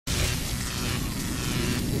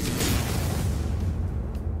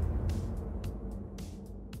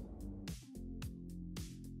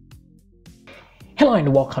Hello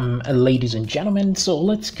and welcome, ladies and gentlemen. So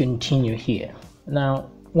let's continue here.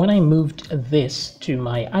 Now, when I moved this to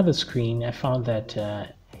my other screen, I found that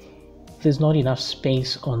there's not enough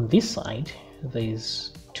space on this side.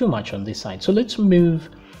 There's too much on this side. So let's move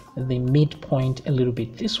the midpoint a little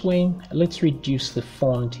bit this way. Let's reduce the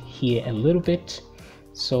font here a little bit.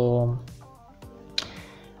 So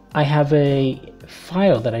I have a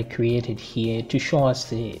file that I created here to show us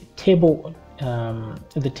the tables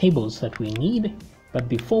that we need. But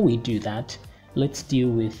before we do that, let's deal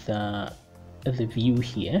with the view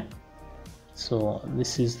here. So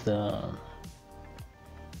this is the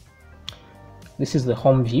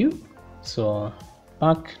home view. So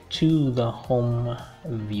back to the home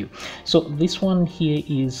view. So this one here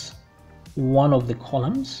is one of the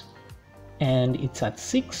columns and it's at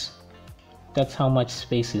 6. That's how much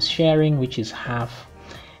space is sharing, which is half.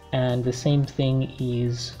 And the same thing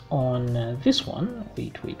is on this one.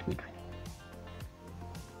 Wait.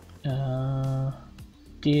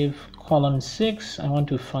 Div column 6. I want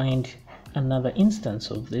to find another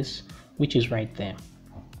instance of this, which is right there.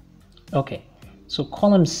 Okay, so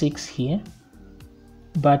column 6 here,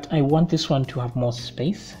 but I want this one to have more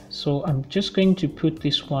space. So I'm just going to put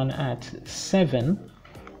this one at 7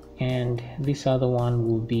 and this other one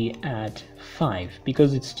will be at 5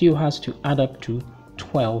 because it still has to add up to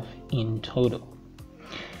 12 in total.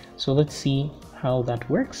 So let's see how that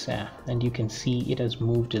works, and you can see it has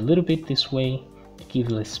moved a little bit this way to give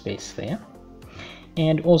less space there.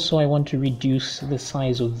 And also I want to reduce the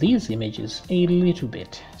size of these images a little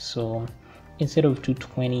bit. So instead of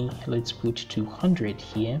 220, let's put 200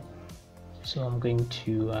 here. So I'm going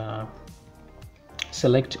to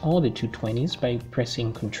select all the 220s by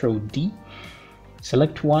pressing Ctrl D.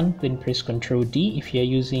 Select one, then press Ctrl D if you're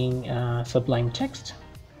using Sublime Text,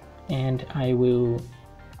 and I will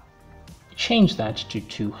change that to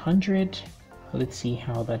 200. Let's see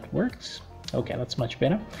how that works. Okay, that's much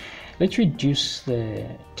better. Let's reduce the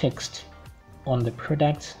text on the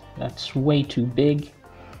product. That's way too big.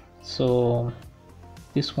 So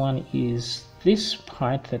this one is this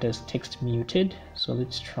part that has text muted. So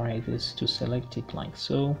let's try this to select it like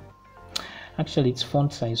so. Actually, it's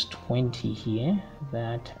font size 20 here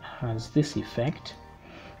that has this effect.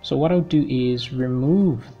 So what I'll do is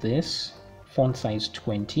remove this font size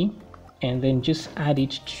 20 and then just add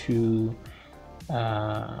it to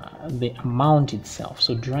the amount itself.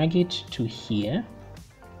 So drag it to here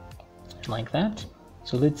like that.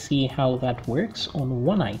 So let's see how that works on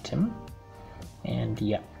one item. And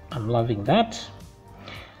yeah, I'm loving that.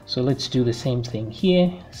 So let's do the same thing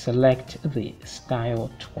here. Select the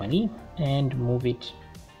style 20 and move it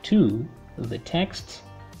to the text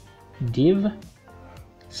div.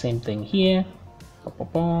 Same thing here.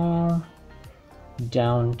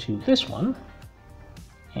 Down to this one,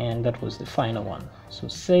 and that was the final one. So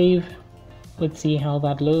save. Let's see how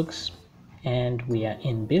that looks, and we are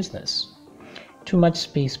in business. Too much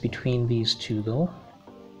space between these two though.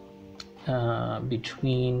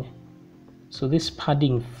 So this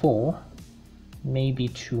padding 4 may be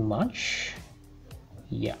too much.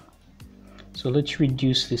 Yeah, so let's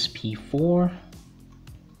reduce this P4.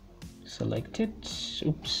 Select it.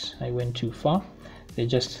 Oops, I went too far. There are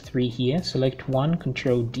just 3 here. Select one,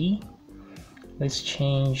 Ctrl D. Let's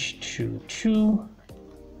change to 2.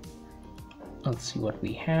 Let's see what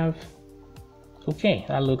we have. Okay,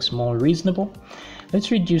 that looks more reasonable. Let's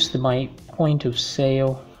reduce my point of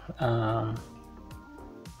sale.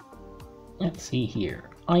 Let's see here.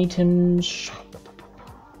 Items.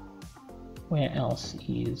 Where else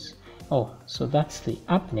is? Oh, so that's the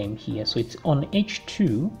app name here. So it's on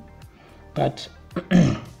H2, but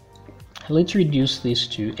let's reduce this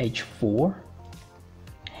to H4,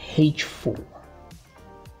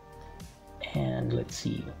 and let's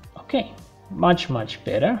see. Okay, much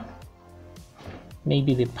better.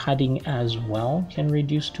 Maybe the padding as well can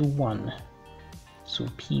reduce to 1. So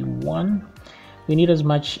P1. We need as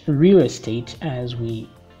much real estate as we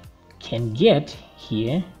can get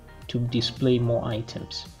here to display more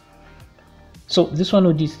items. So this one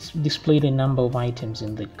will display the number of items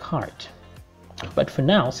in the cart. But for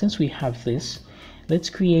now, since we have this, let's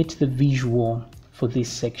create the visual for this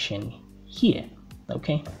section here.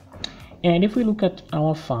 Okay, and if we look at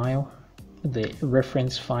our file, the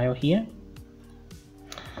reference file here,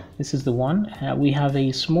 this is the one. We have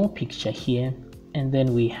a small picture here, and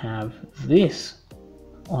then we have this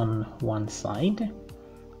on one side,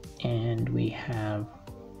 and we have,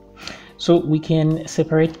 so we can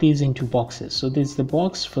separate these into boxes. So there's the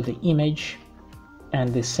box for the image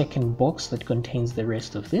and the second box that contains the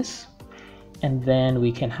rest of this, and then we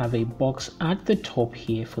can have a box at the top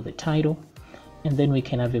here for the title, and then we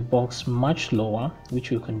can have a box much lower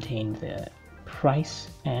which will contain the price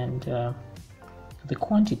and the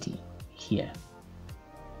quantity here.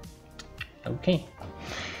 Okay,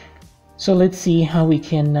 so let's see how we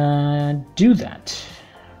can do that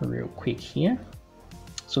real quick here.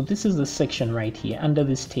 So this is the section right here under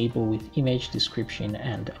this table with image description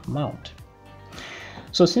and amount.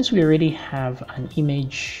 So since we already have an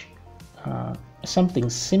image, something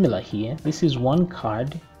similar here, this is one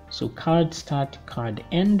card. So card start, card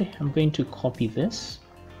end. I'm going to copy this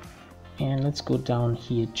and let's go down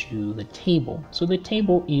here to the table. So the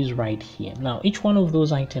table is right here. Now each one of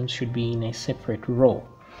those items should be in a separate row.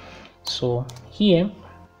 So here,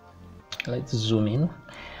 let's zoom in.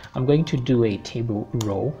 I'm going to do a table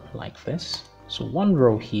row like this. So one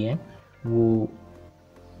row here will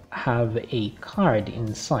have a card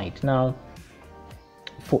inside. Now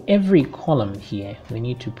for every column here we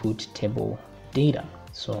need to put table data.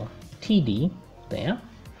 So TD there,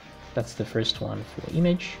 that's the first one for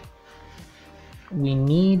image. We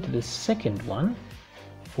need the second one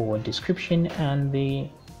for description and the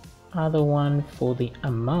other one for the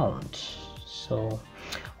amount. So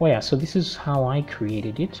so this is how I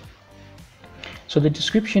created it. So the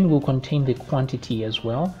description will contain the quantity as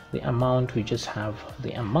well. The amount, we just have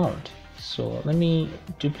the amount. So let me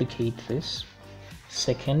duplicate this,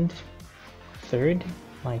 second, third,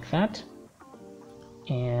 like that.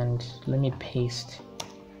 And let me paste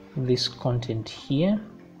this content here.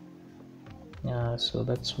 So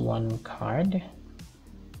that's one card.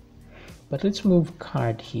 But let's move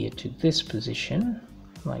card here to this position,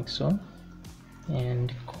 like so.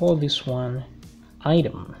 And call this one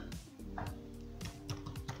item.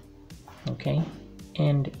 Okay,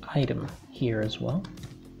 and item here as well.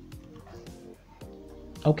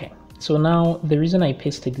 Okay, so now the reason I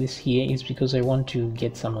pasted this here is because I want to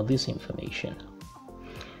get some of this information.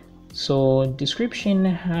 So description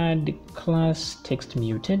had class text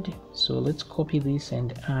muted, so let's copy this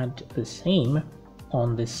and add the same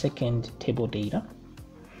on the second table data.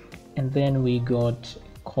 And then we got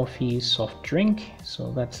coffee soft drink,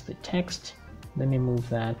 so that's the text. Let me move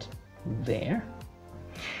that there.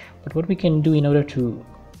 But what we can do in order to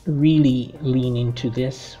really lean into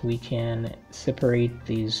this, we can separate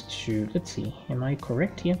these two. Let's see, am I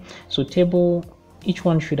correct here? So table, each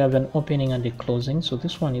one should have an opening and a closing. So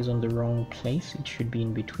this one is on the wrong place. It should be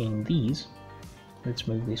in between these. Let's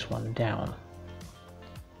move this one down.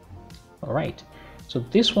 All right. So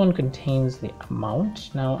this one contains the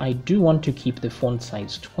amount. Now I do want to keep the font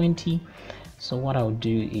size 20. So what I'll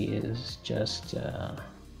do is just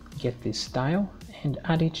get this style and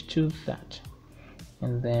add it to that.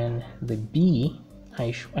 And then the B,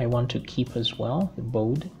 I want to keep as well, the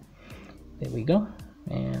bold. There we go.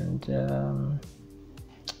 And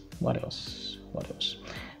what else?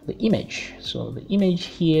 The image. So the image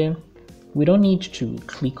here, we don't need to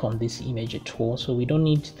click on this image at all. So we don't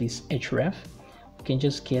need this href. We can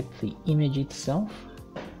just get the image itself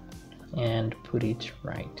and put it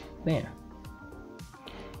right there.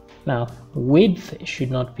 Now width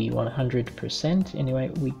should not be 100%. Anyway,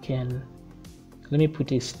 we can, let me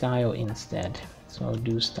put a style instead. So I'll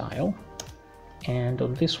do style, and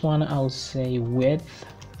on this one I'll say width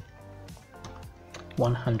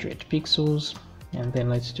 100 pixels, and then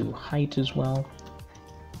let's do height as well,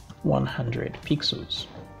 100 pixels.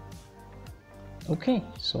 Okay,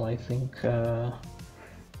 so I think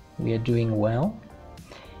we are doing well.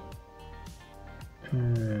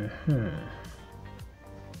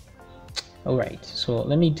 All right, so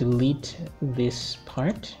let me delete this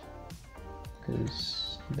part,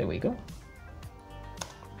 because there we go.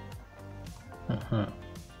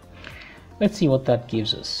 Let's see what that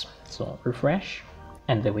gives us. So refresh,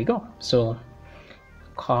 and there we go. So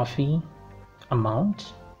coffee,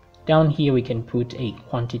 amount. Down here we can put a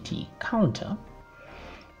quantity counter,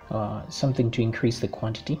 something to increase the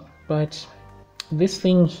quantity, but this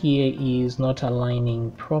thing here is not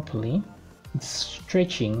aligning properly. It's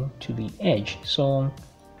stretching to the edge. So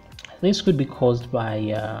this could be caused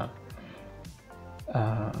by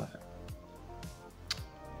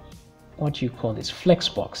what do you call this?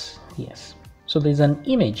 Flexbox. Yes. So there's an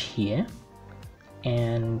image here,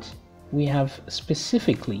 and we have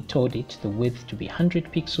specifically told it the width to be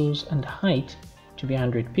 100 pixels and height to be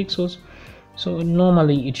 100 pixels. So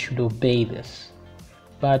normally it should obey this,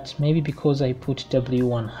 but maybe because I put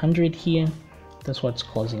W100 here, that's what's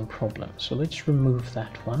causing problems. So let's remove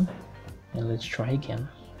that one and let's try again.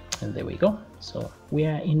 And there we go. So we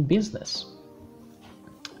are in business.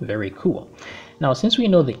 Very cool. Now, since we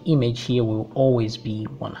know the image here will always be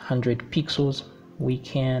 100 pixels, we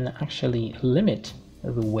can actually limit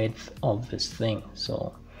the width of this thing.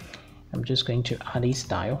 So I'm just going to add a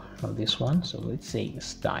style on this one. So let's say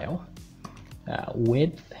style,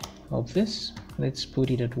 width of this, let's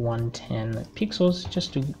put it at 110 pixels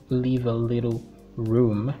just to leave a little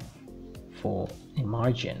room for a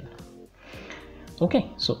margin.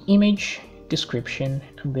 Okay, so image, description,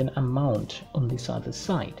 and then amount on this other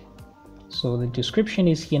side. So the description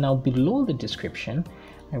is here. Now below the description,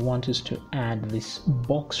 I want us to add this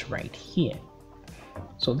box right here.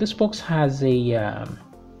 So this box has a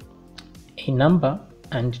number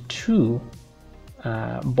and two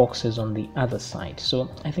boxes on the other side. So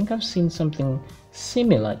I think I've seen something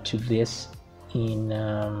similar to this in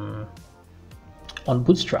on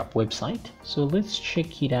Bootstrap website. So let's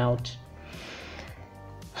check it out.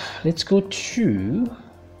 Let's go to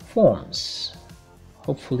forms.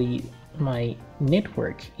 Hopefully my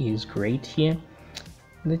network is great here.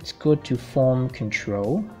 Let's go to form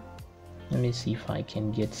control. Let me see if I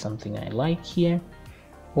can get something I like here.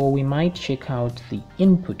 Or we might check out the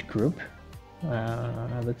input group.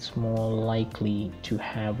 That's more likely to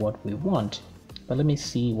have what we want. But let me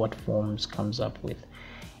see what forms comes up with.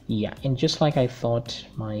 Yeah, and just like I thought,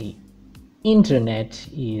 my internet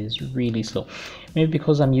is really slow. Maybe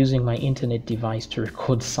because I'm using my internet device to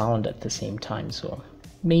record sound at the same time, so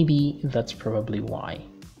maybe that's probably why.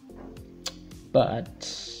 But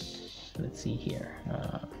let's see here.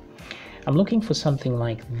 I'm looking for something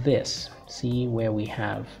like this. See, where we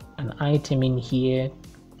have an item in here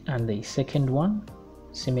and the second one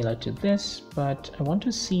similar to this, but I want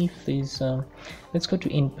to see if there's let's go to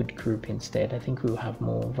input group instead. I think we'll have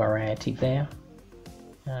more variety there.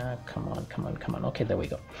 Come on. Okay, there we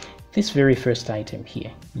go. This very first item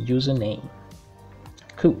here, username.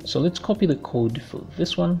 Cool. So let's copy the code for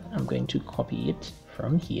this one. I'm going to copy it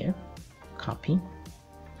from here. Copy.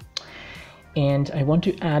 And I want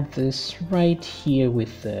to add this right here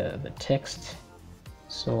with the text.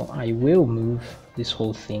 So I will move this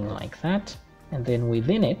whole thing like that. And then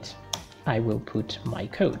within it, I will put my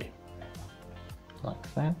code.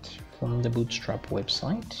 Like that from the Bootstrap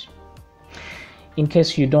website. In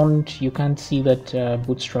case you can't see that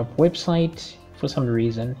Bootstrap website, for some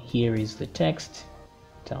reason, here is the text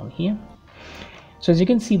down here. So as you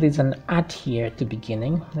can see, there's an at here at the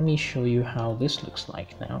beginning. Let me show you how this looks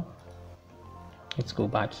like now. Let's go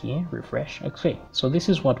back here, refresh. Okay, so this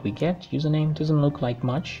is what we get. Username doesn't look like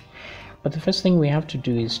much, but the first thing we have to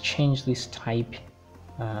do is change this type.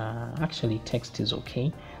 Actually, text is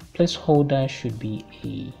okay. Placeholder should be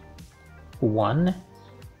a 1.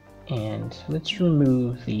 And let's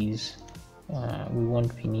remove these. We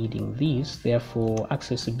won't be needing these. Therefore,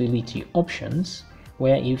 accessibility options,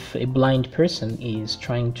 where if a blind person is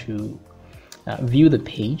trying to view the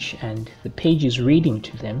page and the page is reading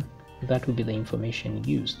to them, that will be the information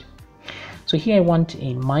used. So here I want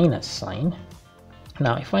a minus sign.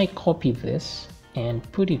 Now if I copy this and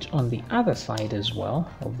put it on the other side as well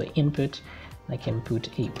of the input, I can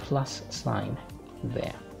put a plus sign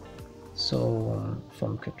there. So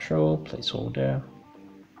from control, placeholder.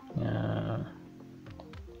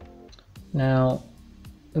 Now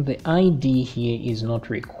the ID here is not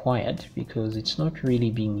required because it's not really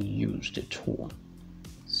being used at all.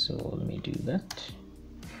 So let me do that.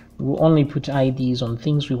 We'll only put IDs on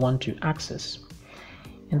things we want to access.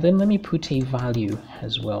 And then let me put a value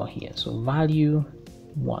as well here. So value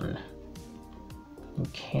 1.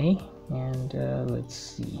 Okay, and let's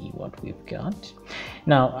see what we've got.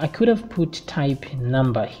 Now I could have put type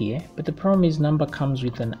number here, but the problem is number comes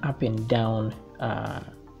with an up and down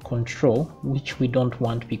control, which we don't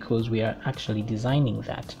want because we are actually designing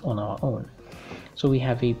that on our own. So we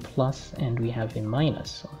have a plus and we have a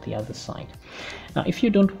minus on the other side. Now if you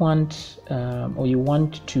don't want or you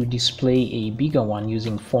want to display a bigger one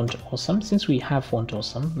using font awesome, since we have font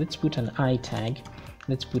awesome, let's put an I tag.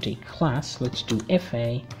 Let's put a class. Let's do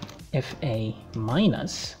fa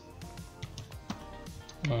minus,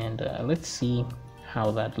 and let's see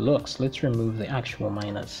how that looks. Let's remove the actual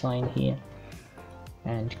minus sign here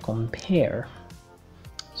and compare.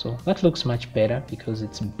 So that looks much better because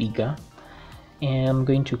it's bigger. And I'm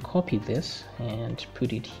going to copy this and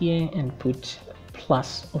put it here and put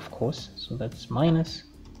plus, of course. So that's minus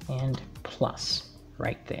and plus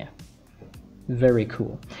right there. Very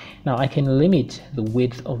cool. Now I can limit the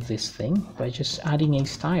width of this thing by just adding a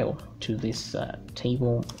style to this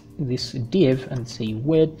table, this div, and say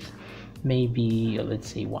width, maybe let's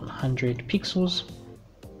say 100 pixels.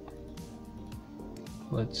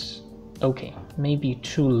 Okay, maybe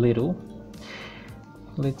too little.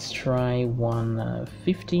 Let's try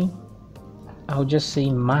 150. I'll just say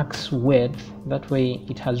max width, that way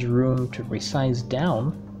it has room to resize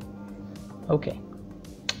down. Okay,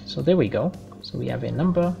 so there we go. So we have a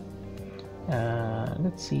number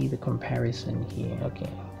let's see the comparison here. Okay,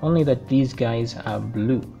 only that these guys are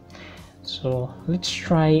blue. So let's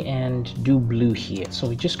try and do blue here. So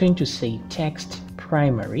we're just going to say text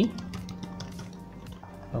primary.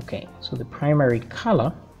 Okay, so the primary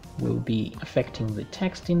color will be affecting the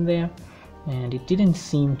text in there, and it didn't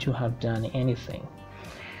seem to have done anything.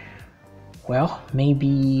 Well,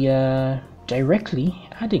 maybe directly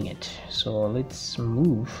adding it. So let's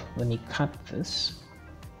move. Let me cut this,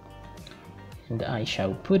 and I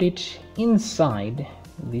shall put it inside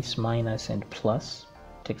this minus and plus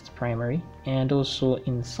text primary, and also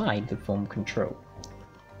inside the form control,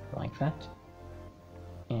 like that.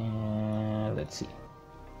 And let's see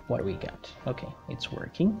what we got. Okay, it's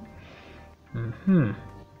working.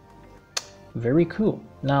 Very cool.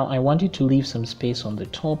 Now I wanted to leave some space on the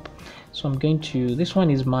top, so I'm going to, this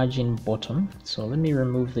one is margin bottom, so let me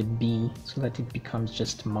remove the B so that it becomes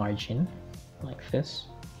just margin, like this.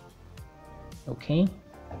 Okay,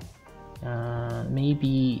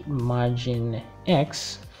 maybe margin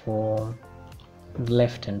X for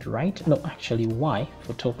left and right, no, actually Y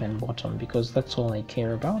for top and bottom, because that's all I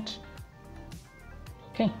care about.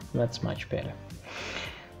 Okay, that's much better.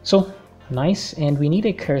 So nice, and we need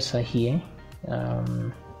a cursor here.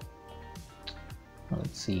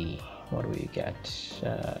 Let's see, what do we got?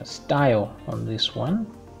 Style on this one.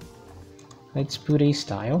 Let's put a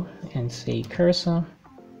style and say cursor,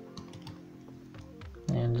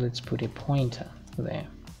 and let's put a pointer there.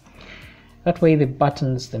 That way the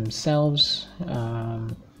buttons themselves,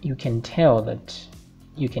 you can tell that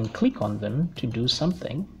you can click on them to do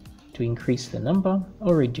something, to increase the number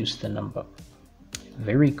or reduce the number.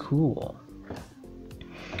 Very cool.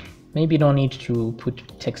 Maybe don't need to put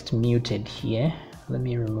text muted here. Let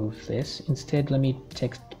me remove this. Instead, let me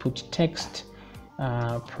put text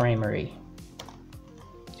primary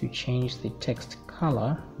to change the text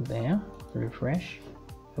color there. Refresh.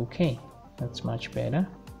 Okay, that's much better.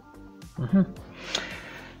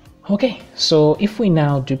 Okay, so if we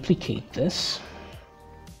now duplicate this,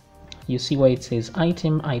 you see where it says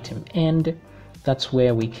item, item end. That's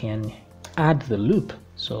where we can add the loop.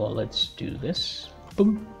 So let's do this.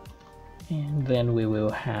 Boom. And then we will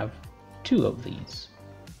have 2 of these.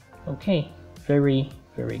 Okay, very,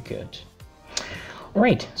 very good. All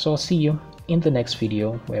right, so I'll see you in the next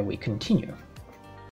video where we continue.